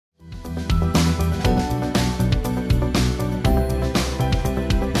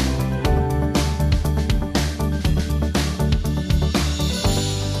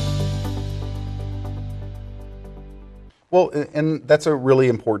Well, and that's a really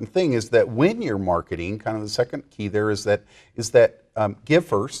important thing, is that when you're marketing, kind of the second key there is that give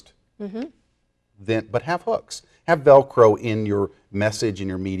first, then but have hooks. Have Velcro in your message, in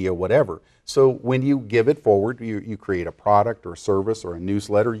your media, whatever. So when you give it forward, you create a product or a service or a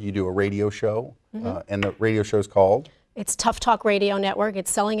newsletter, you do a radio show, and the radio show is called? It's Tough Talk Radio Network.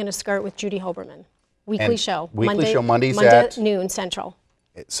 It's Selling in a Skirt with Judy Hoberman. Weekly show. Mondays Monday at noon Central.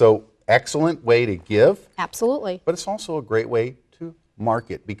 So excellent way to give. Absolutely. But it's also a great way to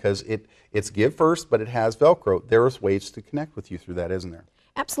market, because it's give first, but it has Velcro. There's ways to connect with you through that, isn't there?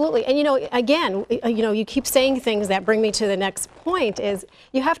 Absolutely. And again, you keep saying things that bring me to the next point, is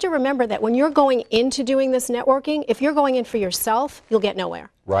you have to remember that when you're going into doing this networking, if you're going in for yourself, you'll get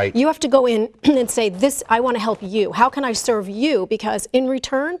nowhere. Right. You have to go in and say, I want to help you. How can I serve you? Because in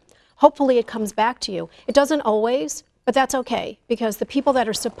return, hopefully it comes back to you. It doesn't always, but that's okay, because the people that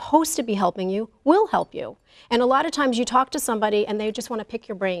are supposed to be helping you will help you. And a lot of times you talk to somebody and they just want to pick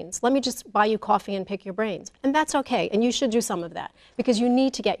your brains. Let me just buy you coffee and pick your brains. And that's okay, and you should do some of that, because you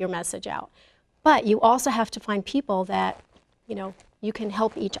need to get your message out. But you also have to find people that, you can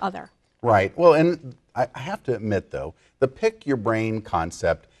help each other. Right. Well, and I have to admit, though, the pick your brain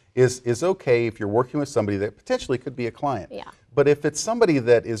concept is okay if you're working with somebody that potentially could be a client. Yeah. But if it's somebody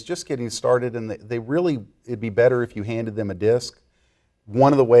that is just getting started and it'd be better if you handed them a disc.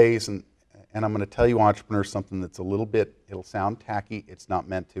 One of the ways, and I'm going to tell you entrepreneurs something that's it'll sound tacky, it's not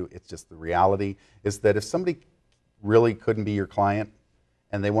meant to, it's just the reality, is that if somebody really couldn't be your client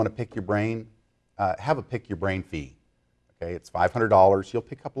and they want to pick your brain, have a pick your brain fee. Okay, it's $500, you'll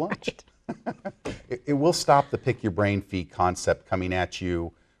pick up lunch. It will stop the pick your brain fee concept coming at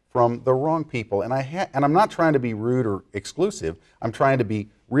you from the wrong people. And I'm not trying to be rude or exclusive. I'm trying to be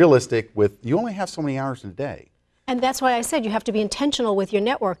realistic with, you only have so many hours in a day. And that's why I said you have to be intentional with your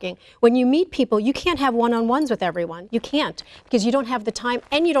networking. When you meet people, you can't have one-on-ones with everyone. You can't, because you don't have the time,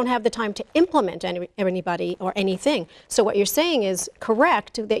 and you don't have the time to implement anybody or anything. So what you're saying is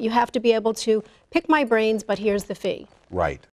correct, that you have to be able to pick my brains, but here's the fee. Right.